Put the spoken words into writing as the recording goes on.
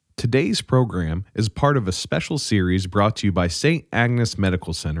Today's program is part of a special series brought to you by St. Agnes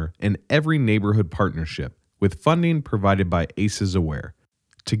Medical Center and Every Neighborhood Partnership, with funding provided by ACEs Aware.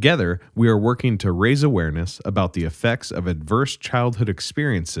 Together, we are working to raise awareness about the effects of adverse childhood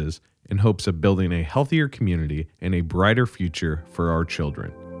experiences in hopes of building a healthier community and a brighter future for our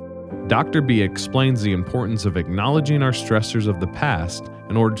children. Dr. B explains the importance of acknowledging our stressors of the past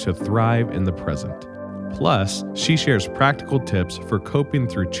in order to thrive in the present. Plus, she shares practical tips for coping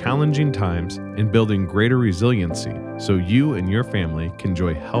through challenging times and building greater resiliency so you and your family can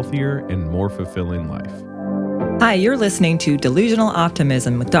enjoy healthier and more fulfilling life. Hi, you're listening to Delusional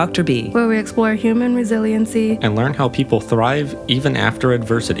Optimism with Dr. B, where we explore human resiliency and learn how people thrive even after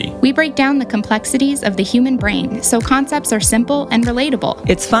adversity. We break down the complexities of the human brain so concepts are simple and relatable.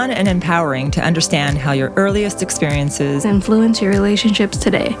 It's fun and empowering to understand how your earliest experiences influence your relationships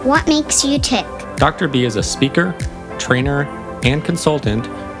today. What makes you tick? Dr. B is a speaker, trainer, and consultant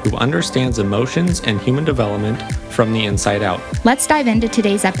who understands emotions and human development from the inside out. Let's dive into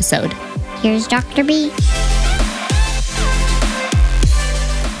today's episode. Here's Dr. B.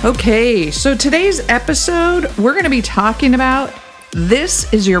 Okay, so today's episode, we're going to be talking about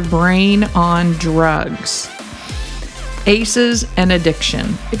This Is Your Brain on Drugs, ACEs and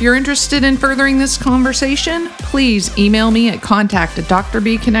Addiction. If you're interested in furthering this conversation, please email me at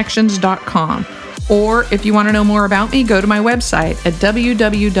contact@drbconnections.com. Or if you want to know more about me, go to my website at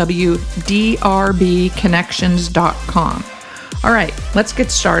www.drbconnections.com. All right, let's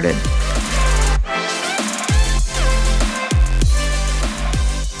get started.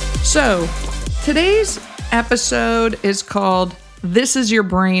 So, today's episode is called This Is Your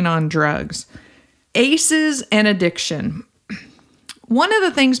Brain on Drugs, ACEs and Addiction. One of the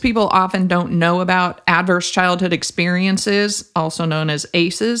things people often don't know about adverse childhood experiences, also known as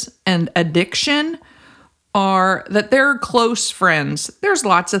ACEs, and addiction are that they're close friends. There's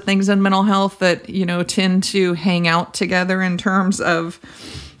lots of things in mental health that, tend to hang out together in terms of,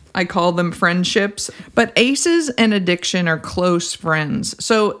 I call them friendships, but ACEs and addiction are close friends.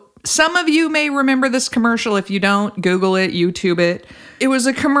 So some of you may remember this commercial. If you don't, Google it, YouTube it. It was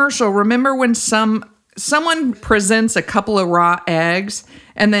a commercial. Remember when someone presents a couple of raw eggs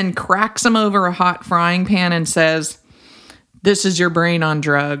and then cracks them over a hot frying pan and says, "This is your brain on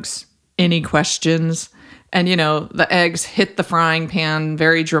drugs. Any questions?" And, the eggs hit the frying pan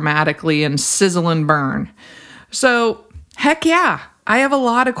very dramatically and sizzle and burn. So, heck yeah, I have a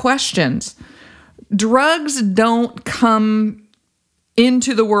lot of questions. Drugs don't come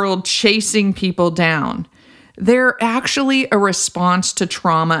into the world chasing people down. They're actually a response to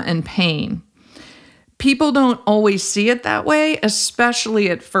trauma and pain. People don't always see it that way, especially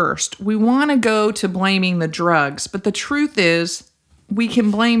at first. We want to go to blaming the drugs, but the truth is we can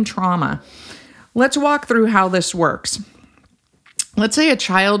blame trauma. Let's walk through how this works. Let's say a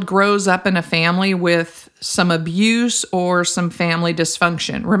child grows up in a family with some abuse or some family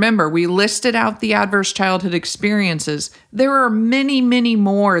dysfunction. Remember, we listed out the adverse childhood experiences. There are many, many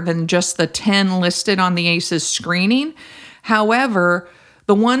more than just the 10 listed on the ACEs screening. However,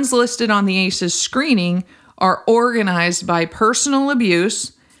 the ones listed on the ACEs screening are organized by personal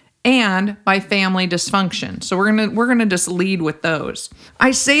abuse and by family dysfunction. So we're gonna just lead with those. I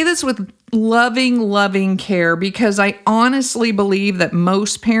say this with loving care because I honestly believe that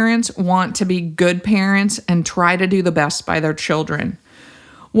most parents want to be good parents and try to do the best by their children.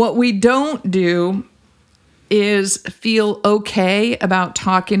 What we don't do is feel okay about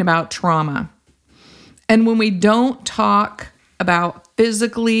talking about trauma. And when we don't talk about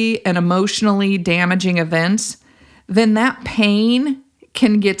physically and emotionally damaging events, then that pain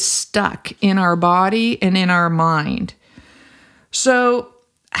can get stuck in our body and in our mind. So,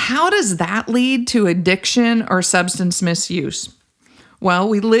 how does that lead to addiction or substance misuse? Well,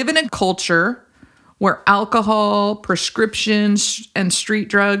 we live in a culture where alcohol, prescriptions, and street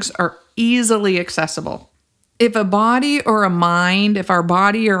drugs are easily accessible. If our body or mind or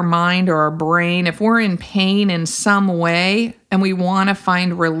our brain, if we're in pain in some way and we want to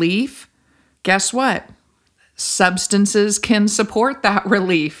find relief, guess what? Substances can support that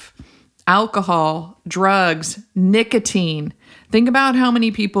relief. Alcohol, drugs, nicotine. Think about how many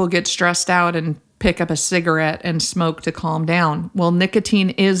people get stressed out and pick up a cigarette and smoke to calm down. Well,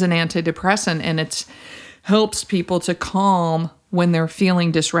 nicotine is an antidepressant and it helps people to calm when they're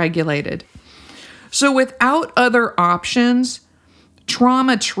feeling dysregulated. So without other options,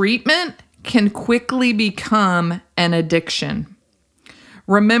 trauma treatment can quickly become an addiction.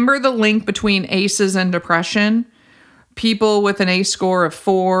 Remember the link between ACEs and depression? People with an ACE score of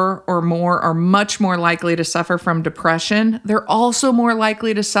 4 or more are much more likely to suffer from depression. They're also more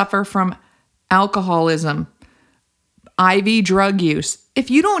likely to suffer from alcoholism, IV drug use. If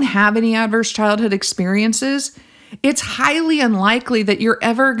you don't have any adverse childhood experiences, it's highly unlikely that you're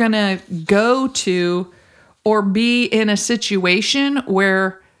ever going to go to or be in a situation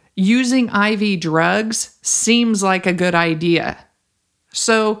where using IV drugs seems like a good idea.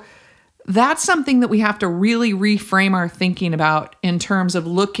 So that's something that we have to really reframe our thinking about in terms of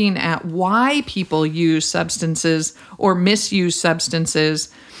looking at why people use substances or misuse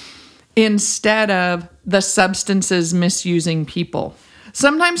substances instead of the substances misusing people.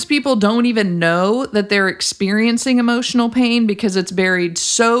 Sometimes people don't even know that they're experiencing emotional pain because it's buried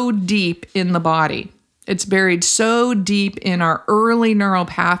so deep in the body. It's buried so deep in our early neural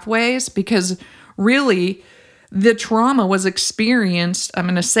pathways because really the trauma was experienced, I'm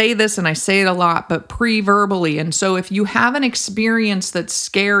going to say this and I say it a lot, but pre-verbally. And so if you have an experience that's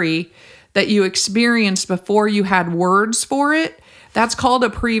scary that you experienced before you had words for it, that's called a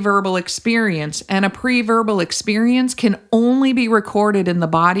pre-verbal experience. And a pre-verbal experience can only be recorded in the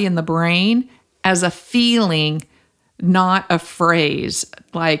body and the brain as a feeling, not a phrase.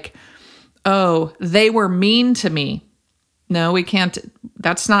 Like, oh, they were mean to me. No, we can't.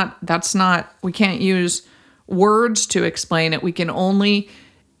 We can't use words to explain it. We can only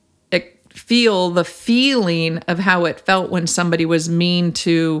feel the feeling of how it felt when somebody was mean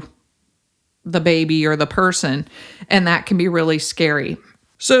to the baby or the person, and that can be really scary.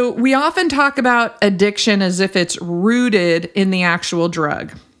 So we often talk about addiction as if it's rooted in the actual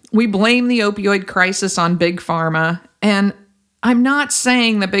drug. We blame the opioid crisis on Big Pharma, and I'm not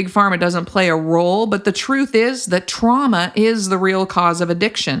saying that Big Pharma doesn't play a role, but the truth is that trauma is the real cause of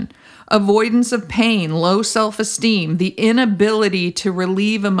addiction. Avoidance of pain, low self-esteem, the inability to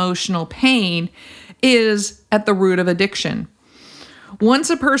relieve emotional pain is at the root of addiction.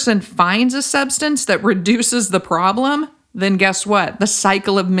 Once a person finds a substance that reduces the problem, then guess what? The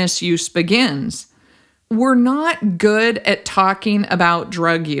cycle of misuse begins. We're not good at talking about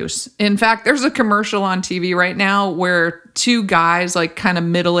drug use. In fact, there's a commercial on TV right now where two guys, like kind of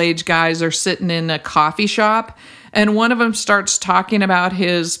middle-aged guys, are sitting in a coffee shop, and one of them starts talking about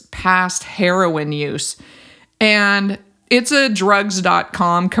his past heroin use. And it's a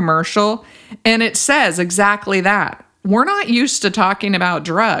drugs.com commercial, and it says exactly that. We're not used to talking about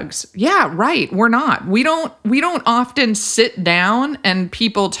drugs. Yeah, right. We're not. We don't often sit down and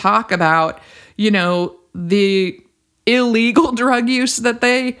people talk about, the illegal drug use that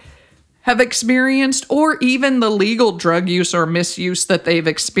they have experienced or even the legal drug use or misuse that they've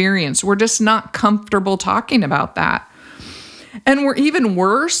experienced. We're just not comfortable talking about that. And we're even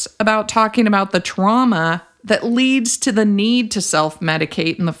worse about talking about the trauma that leads to the need to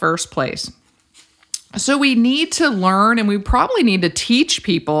self-medicate in the first place. So we need to learn, and we probably need to teach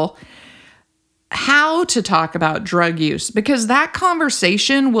people how to talk about drug use, because that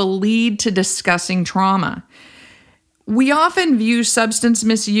conversation will lead to discussing trauma. We often view substance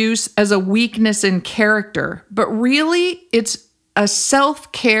misuse as a weakness in character, but really it's a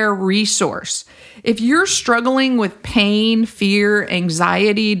self-care resource. If you're struggling with pain, fear,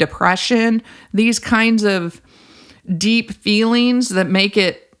 anxiety, depression, these kinds of deep feelings that make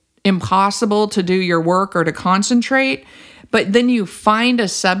it impossible to do your work or to concentrate, but then you find a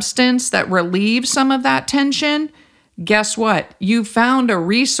substance that relieves some of that tension, guess what? You found a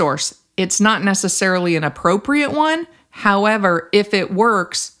resource. It's not necessarily an appropriate one. However, if it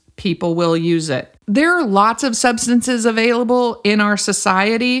works, people will use it. There are lots of substances available in our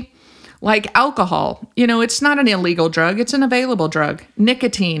society, like alcohol. It's not an illegal drug, it's an available drug.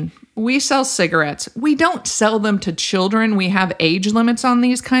 Nicotine. We sell cigarettes. We don't sell them to children. We have age limits on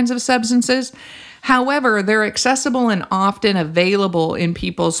these kinds of substances. However, they're accessible and often available in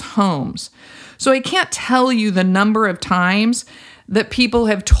people's homes. So I can't tell you the number of times that people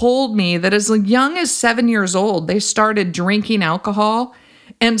have told me that as young as 7 years old, they started drinking alcohol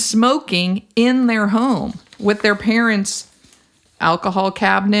and smoking in their home with their parents' alcohol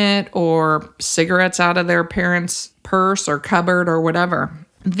cabinet or cigarettes out of their parents' purse or cupboard or whatever.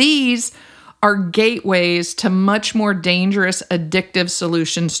 These are gateways to much more dangerous addictive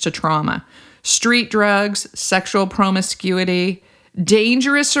solutions to trauma. Street drugs, sexual promiscuity,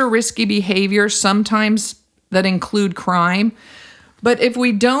 dangerous or risky behaviors, sometimes that include crime. But if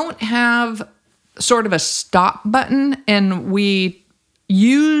we don't have sort of a stop button and we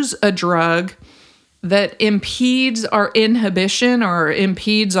use a drug that impedes our inhibition or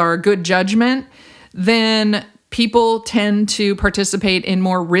impedes our good judgment, then people tend to participate in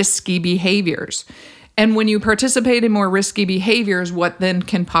more risky behaviors. And when you participate in more risky behaviors, what then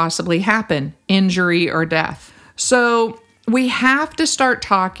can possibly happen? Injury or death. So we have to start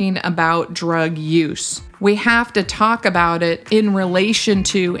talking about drug use. We have to talk about it in relation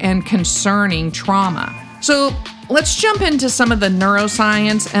to and concerning trauma. So let's jump into some of the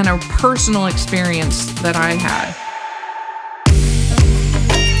neuroscience and a personal experience that I had.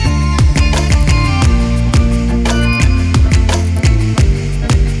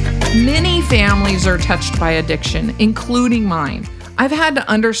 Many families are touched by addiction, including mine. I've had to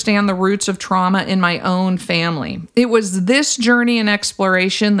understand the roots of trauma in my own family. It was this journey and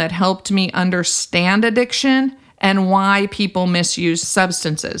exploration that helped me understand addiction and why people misuse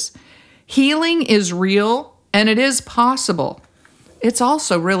substances. Healing is real and it is possible. It's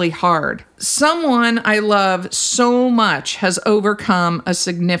also really hard. Someone I love so much has overcome a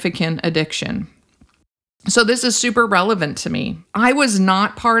significant addiction. So this is super relevant to me. I was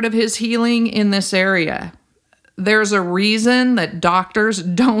not part of his healing in this area. There's a reason that doctors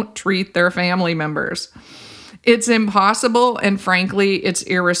don't treat their family members. It's impossible, and frankly, it's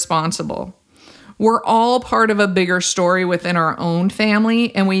irresponsible. We're all part of a bigger story within our own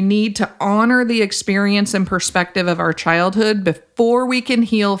family, and we need to honor the experience and perspective of our childhood before we can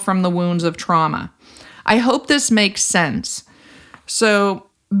heal from the wounds of trauma. I hope this makes sense. So,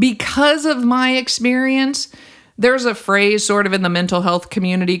 because of my experience, there's a phrase sort of in the mental health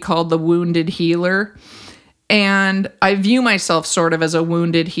community called the wounded healer. And I view myself sort of as a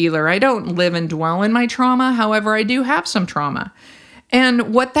wounded healer. I don't live and dwell in my trauma. However, I do have some trauma.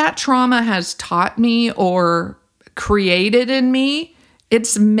 And what that trauma has taught me or created in me,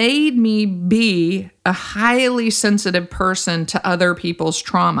 it's made me be a highly sensitive person to other people's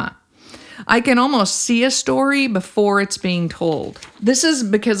trauma. I can almost see a story before it's being told. This is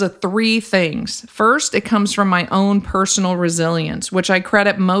because of three things. First, it comes from my own personal resilience, which I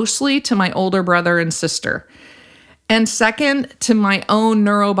credit mostly to my older brother and sister. And second, to my own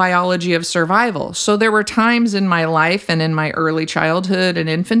neurobiology of survival. So there were times in my life and in my early childhood and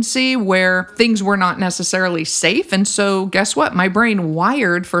infancy where things were not necessarily safe. And so guess what? My brain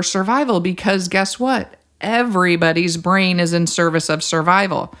wired for survival because guess what? Everybody's brain is in service of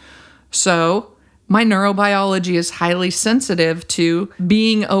survival. So my neurobiology is highly sensitive to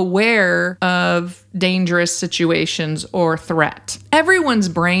being aware of dangerous situations or threat. Everyone's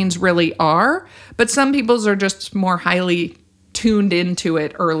brains really are, but some people's are just more highly tuned into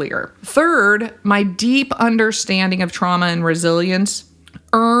it earlier. Third, my deep understanding of trauma and resilience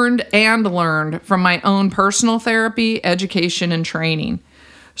earned and learned from my own personal therapy, education, and training.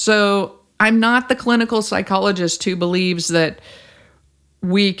 So I'm not the clinical psychologist who believes that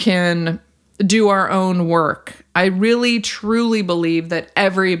we can do our own work. I really, truly believe that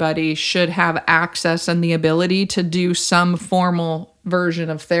everybody should have access and the ability to do some formal version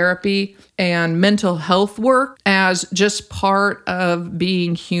of therapy and mental health work as just part of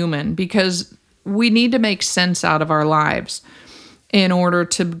being human, because we need to make sense out of our lives in order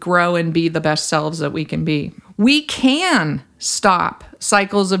to grow and be the best selves that we can be. We can stop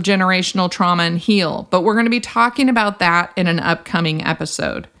cycles of generational trauma and heal, but we're going to be talking about that in an upcoming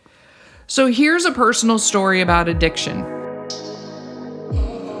episode. So here's a personal story about addiction.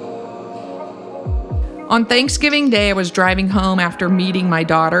 On Thanksgiving Day, I was driving home after meeting my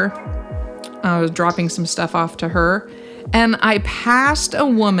daughter. I was dropping some stuff off to her, and I passed a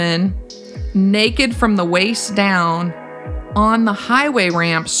woman naked from the waist down on the highway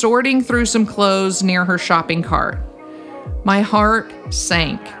ramp, sorting through some clothes near her shopping cart. My heart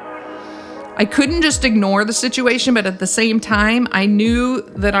sank. I couldn't just ignore the situation, but at the same time, I knew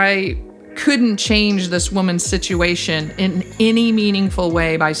that I couldn't change this woman's situation in any meaningful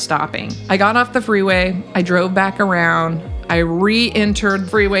way by stopping. I got off the freeway, I drove back around, I re-entered the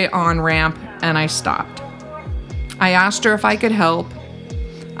freeway on-ramp, and I stopped. I asked her if I could help.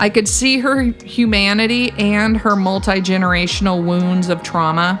 I could see her humanity and her multi-generational wounds of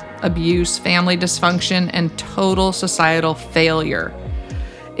trauma, abuse, family dysfunction, and total societal failure.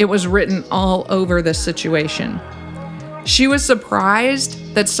 It was written all over this situation. She was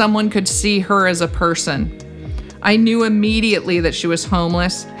surprised that someone could see her as a person. I knew immediately that she was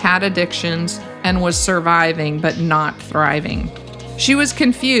homeless, had addictions, and was surviving but not thriving. She was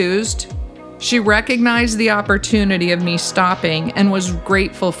confused. She recognized the opportunity of me stopping and was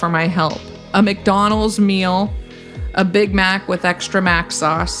grateful for my help. A McDonald's meal, a Big Mac with extra Mac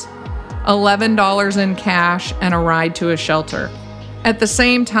sauce, $11 in cash, and a ride to a shelter. At the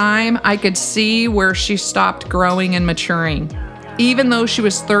same time, I could see where she stopped growing and maturing. Even though she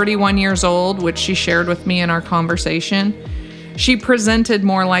was 31 years old, which she shared with me in our conversation, she presented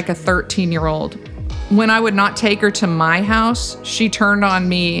more like a 13-year-old. When I would not take her to my house, she turned on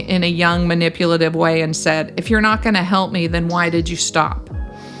me in a young, manipulative way and said, "If you're not going to help me, then why did you stop?"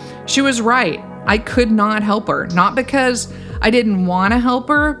 She was right. I could not help her, not because I didn't want to help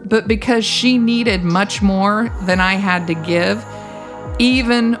her, but because she needed much more than I had to give,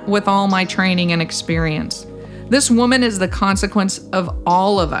 even with all my training and experience. This woman is the consequence of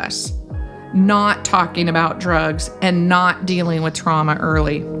all of us not talking about drugs and not dealing with trauma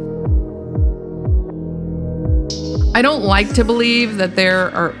early. I don't like to believe that there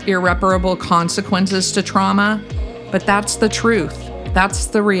are irreparable consequences to trauma, but that's the truth. That's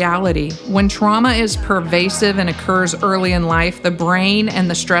the reality. When trauma is pervasive and occurs early in life, the brain and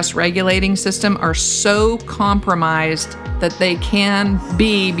the stress regulating system are so compromised that they can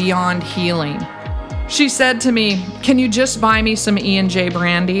be beyond healing. She said to me, "Can you just buy me some E&J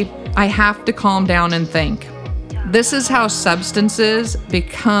brandy? I have to calm down and think." This is how substances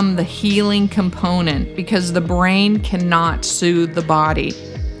become the healing component because the brain cannot soothe the body.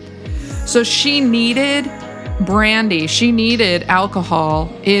 So she needed brandy, she needed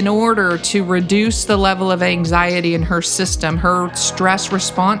alcohol in order to reduce the level of anxiety in her system, her stress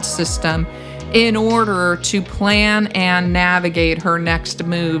response system, in order to plan and navigate her next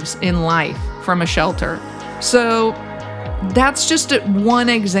moves in life from a shelter. So that's just one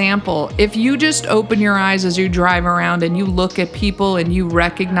example. If you just open your eyes as you drive around and you look at people and you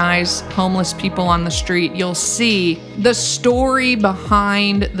recognize homeless people on the street, you'll see the story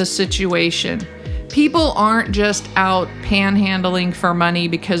behind the situation. People aren't just out panhandling for money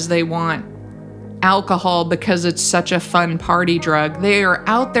because they want alcohol because it's such a fun party drug. They are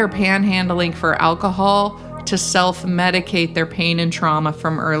out there panhandling for alcohol to self-medicate their pain and trauma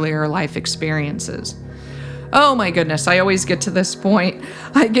from earlier life experiences. Oh my goodness, I always get to this point.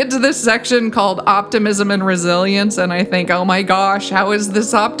 I get to this section called optimism and resilience, and I think, oh my gosh, how is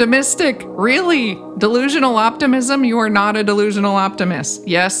this optimistic? Really? Delusional optimism? You are not a delusional optimist.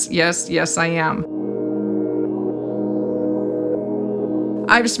 Yes, I am.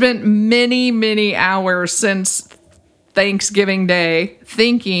 I've spent many hours since Thanksgiving Day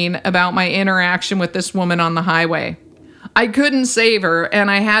thinking about my interaction with this woman on the highway. I couldn't save her, and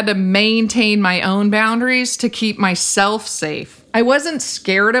I had to maintain my own boundaries to keep myself safe. I wasn't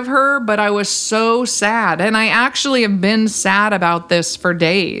scared of her, but I was so sad, and I actually have been sad about this for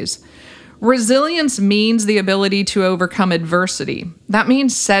days. Resilience means the ability to overcome adversity. That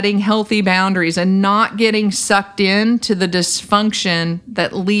means setting healthy boundaries and not getting sucked into the dysfunction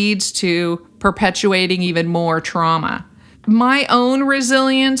that leads to perpetuating even more trauma. My own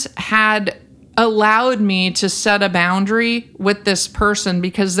resilience had allowed me to set a boundary with this person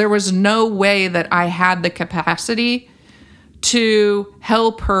because there was no way that I had the capacity to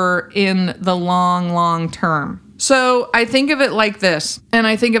help her in the long term. So I think of it like this, and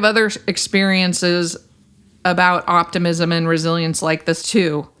I think of other experiences about optimism and resilience like this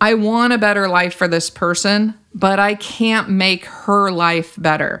too. I want a better life for this person, but I can't make her life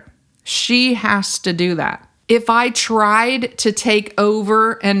better. She has to do that. If I tried to take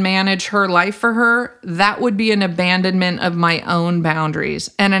over and manage her life for her, that would be an abandonment of my own boundaries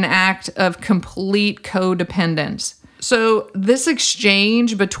and an act of complete codependence. So this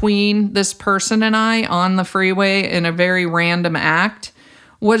exchange between this person and I on the freeway in a very random act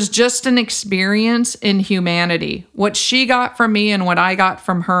was just an experience in humanity. What she got from me and what I got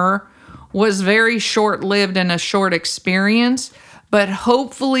from her was very short-lived and a short experience, but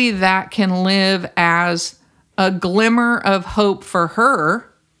hopefully that can live as a glimmer of hope for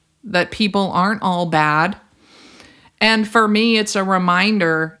her that people aren't all bad. And for me, it's a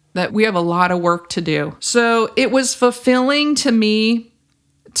reminder that we have a lot of work to do. So it was fulfilling to me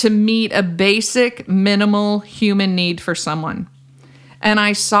to meet a basic, minimal human need for someone. And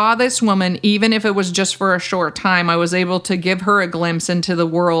I saw this woman, even if it was just for a short time, I was able to give her a glimpse into the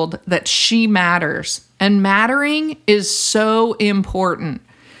world that she matters. And mattering is so important.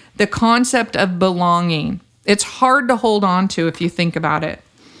 The concept of belonging. It's hard to hold on to if you think about it.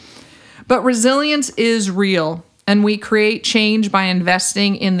 But resilience is real. And we create change by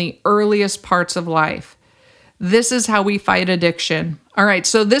investing in the earliest parts of life. This is how we fight addiction. All right,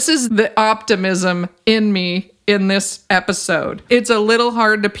 so this is the optimism in me in this episode. It's a little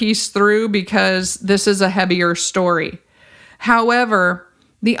hard to piece through because this is a heavier story. However,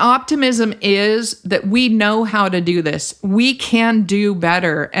 the optimism is that we know how to do this. We can do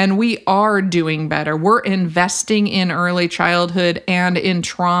better, and we are doing better. We're investing in early childhood and in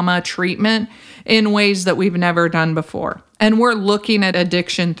trauma treatment in ways that we've never done before. And we're looking at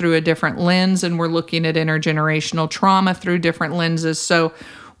addiction through a different lens, and we're looking at intergenerational trauma through different lenses. So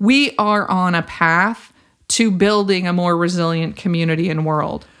we are on a path to building a more resilient community and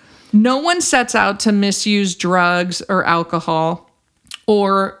world. No one sets out to misuse drugs or alcohol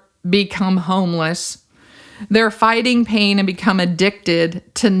or become homeless. They're fighting pain and become addicted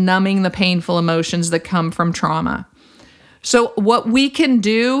to numbing the painful emotions that come from trauma. So what we can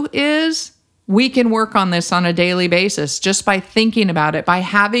do is we can work on this on a daily basis just by thinking about it, by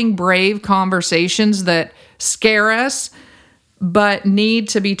having brave conversations that scare us, but need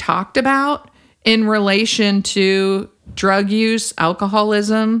to be talked about in relation to drug use,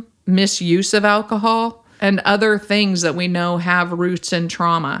 alcoholism, misuse of alcohol, and other things that we know have roots in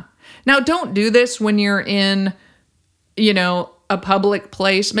trauma. Now, don't do this when you're in, a public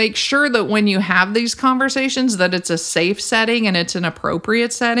place. Make sure that when you have these conversations that it's a safe setting and it's an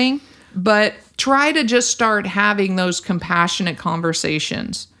appropriate setting, but try to just start having those compassionate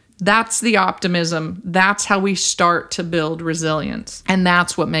conversations. That's the optimism. That's how we start to build resilience. And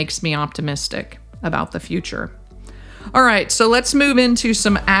that's what makes me optimistic about the future. All right, so let's move into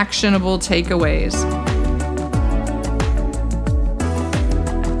some actionable takeaways.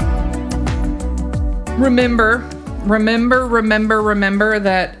 Remember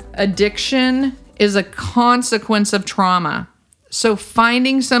that addiction is a consequence of trauma. So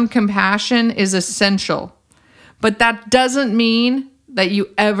finding some compassion is essential. But that doesn't mean that you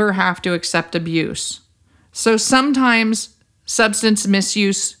ever have to accept abuse. So sometimes substance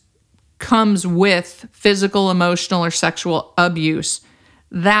misuse comes with physical, emotional, or sexual abuse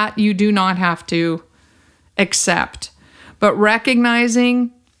that you do not have to accept. But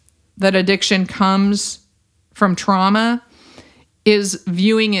recognizing that addiction comes from trauma is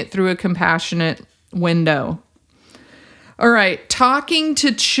viewing it through a compassionate window. All right, talking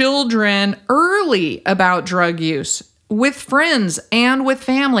to children early about drug use with friends and with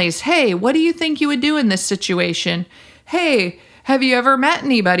families. Hey, what do you think you would do in this situation? Hey, have you ever met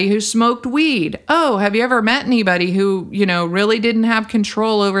anybody who smoked weed? Oh, have you ever met anybody who, really didn't have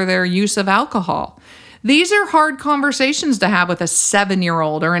control over their use of alcohol? These are hard conversations to have with a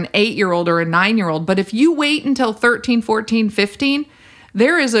 7-year-old or an 8-year-old or a 9-year-old. But if you wait until 13, 14, 15,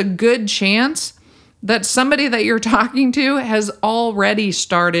 there is a good chance that somebody that you're talking to has already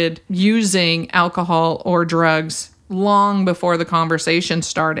started using alcohol or drugs long before the conversation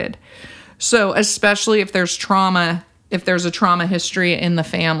started. So especially if there's trauma, if there's a trauma history in the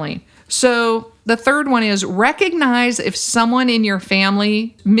family. So the third one is recognize if someone in your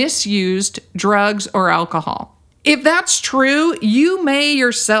family misused drugs or alcohol. If that's true, you may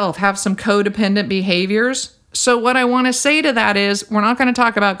yourself have some codependent behaviors. So what I want to say to that is we're not going to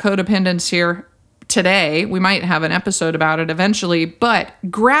talk about codependence here today. We might have an episode about it eventually, but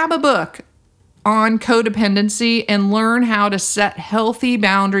grab a book on codependency and learn how to set healthy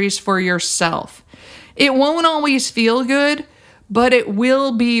boundaries for yourself. It won't always feel good, but it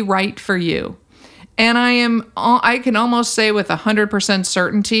will be right for you. And I can almost say with 100%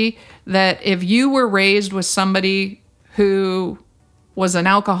 certainty that if you were raised with somebody who was an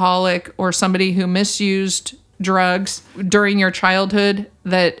alcoholic or somebody who misused drugs during your childhood,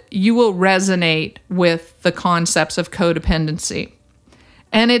 that you will resonate with the concepts of codependency.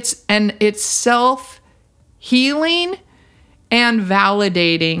 And it's self-healing and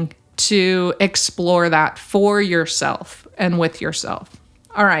validating to explore that for yourself and with yourself.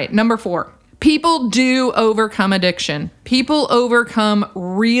 All right, number 4. People do overcome addiction. People overcome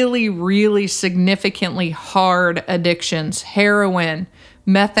really, really significantly hard addictions: heroin,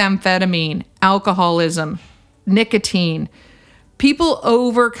 methamphetamine, alcoholism, nicotine. People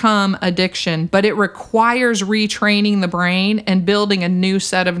overcome addiction, but it requires retraining the brain and building a new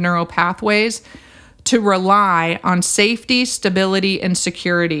set of neural pathways to rely on safety, stability, and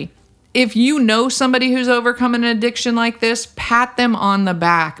security. If you know somebody who's overcome an addiction like this, pat them on the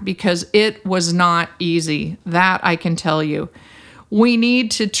back because it was not easy. That I can tell you. We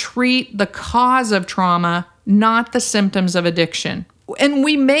need to treat the cause of trauma, not the symptoms of addiction. And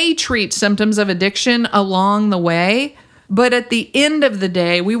we may treat symptoms of addiction along the way, but at the end of the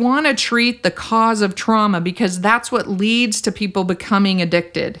day, we want to treat the cause of trauma because that's what leads to people becoming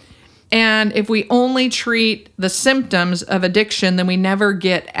addicted. And if we only treat the symptoms of addiction, then we never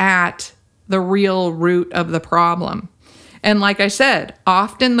get at the real root of the problem. And like I said,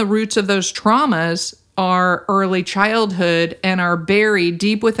 often the roots of those traumas are early childhood and are buried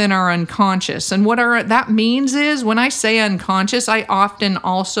deep within our unconscious. And what that means is when I say unconscious, I often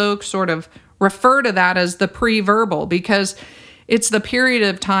also sort of refer to that as the pre-verbal because it's the period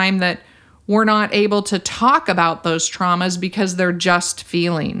of time that we're not able to talk about those traumas because they're just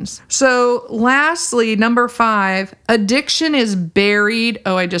feelings. So lastly, number 5, addiction is buried.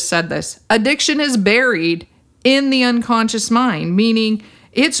 Oh, I just said this. Addiction is buried in the unconscious mind, meaning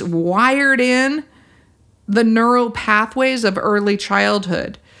it's wired in the neural pathways of early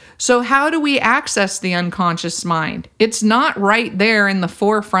childhood. So how do we access the unconscious mind? It's not right there in the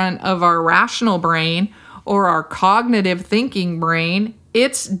forefront of our rational brain or our cognitive thinking brain.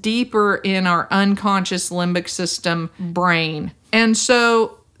 It's deeper in our unconscious limbic system brain. And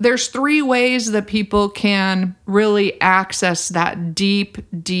so there's 3 ways that people can really access that deep,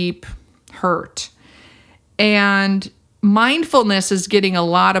 deep hurt. And mindfulness is getting a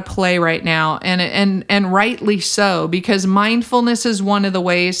lot of play right now, and rightly so, because mindfulness is one of the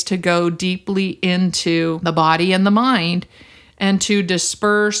ways to go deeply into the body and the mind and to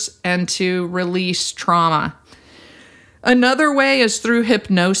disperse and to release trauma. Another way is through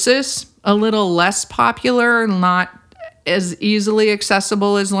hypnosis, a little less popular, not as easily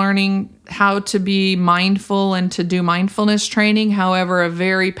accessible as learning how to be mindful and to do mindfulness training. However, a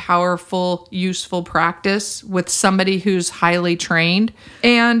very powerful, useful practice with somebody who's highly trained.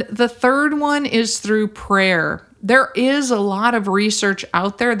 And the third one is through prayer. There is a lot of research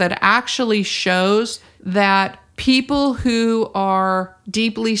out there that actually shows that people who are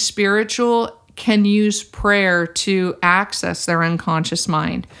deeply spiritual can use prayer to access their unconscious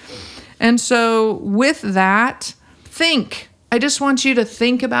mind. And so with that, I just want you to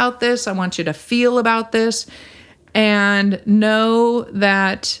think about this. I want you to feel about this and know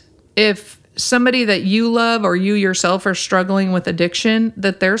that if somebody that you love or you yourself are struggling with addiction,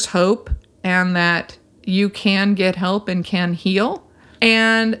 that there's hope and that you can get help and can heal,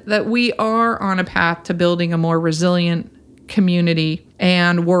 and that we are on a path to building a more resilient community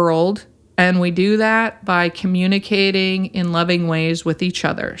and world. And we do that by communicating in loving ways with each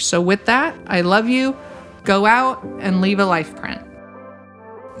other. So with that, I love you. Go out and leave a life print.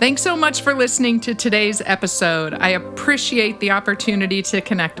 Thanks so much for listening to today's episode. I appreciate the opportunity to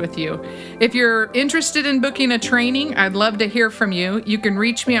connect with you. If you're interested in booking a training, I'd love to hear from you. You can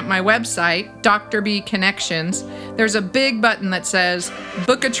reach me at my website, Dr. B Connections. There's a big button that says,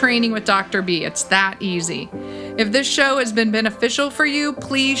 book a training with Dr. B. It's that easy. If this show has been beneficial for you,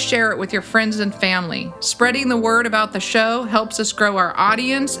 please share it with your friends and family. Spreading the word about the show helps us grow our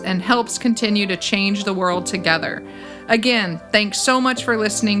audience and helps continue to change the world together. Again, thanks so much for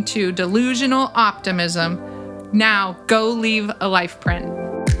listening to Delusional Optimism. Now, go leave a life print.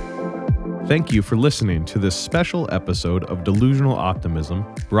 Thank you for listening to this special episode of Delusional Optimism,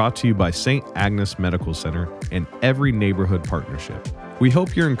 brought to you by St. Agnes Medical Center and Every Neighborhood Partnership. We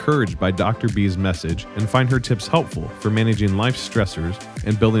hope you're encouraged by Dr. B's message and find her tips helpful for managing life's stressors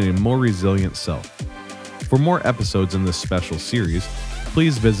and building a more resilient self. For more episodes in this special series,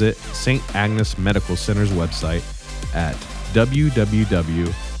 please visit St. Agnes Medical Center's website at www.samc.com.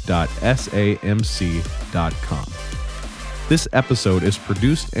 This episode is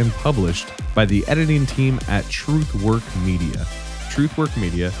produced and published by the editing team at Truthwork Media. Truthwork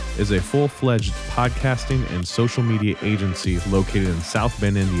Media is a full-fledged podcasting and social media agency located in South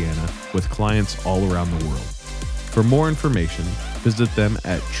Bend, Indiana, with clients all around the world. For more information, visit them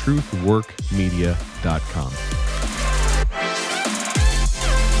at truthworkmedia.com.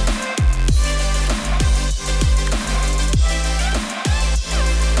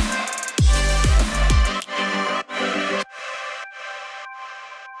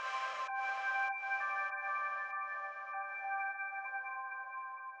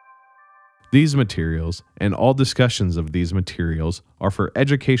 These materials and all discussions of these materials are for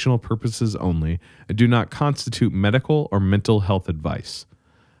educational purposes only and do not constitute medical or mental health advice.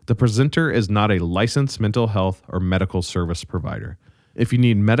 The presenter is not a licensed mental health or medical service provider. If you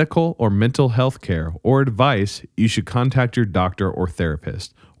need medical or mental health care or advice, you should contact your doctor or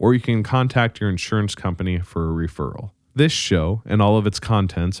therapist, or you can contact your insurance company for a referral. This show and all of its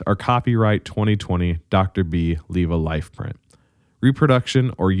contents are copyright 2020 Dr. B Leave a Life Print.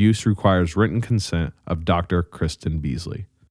 Reproduction or use requires written consent of Dr. Kristen Beasley.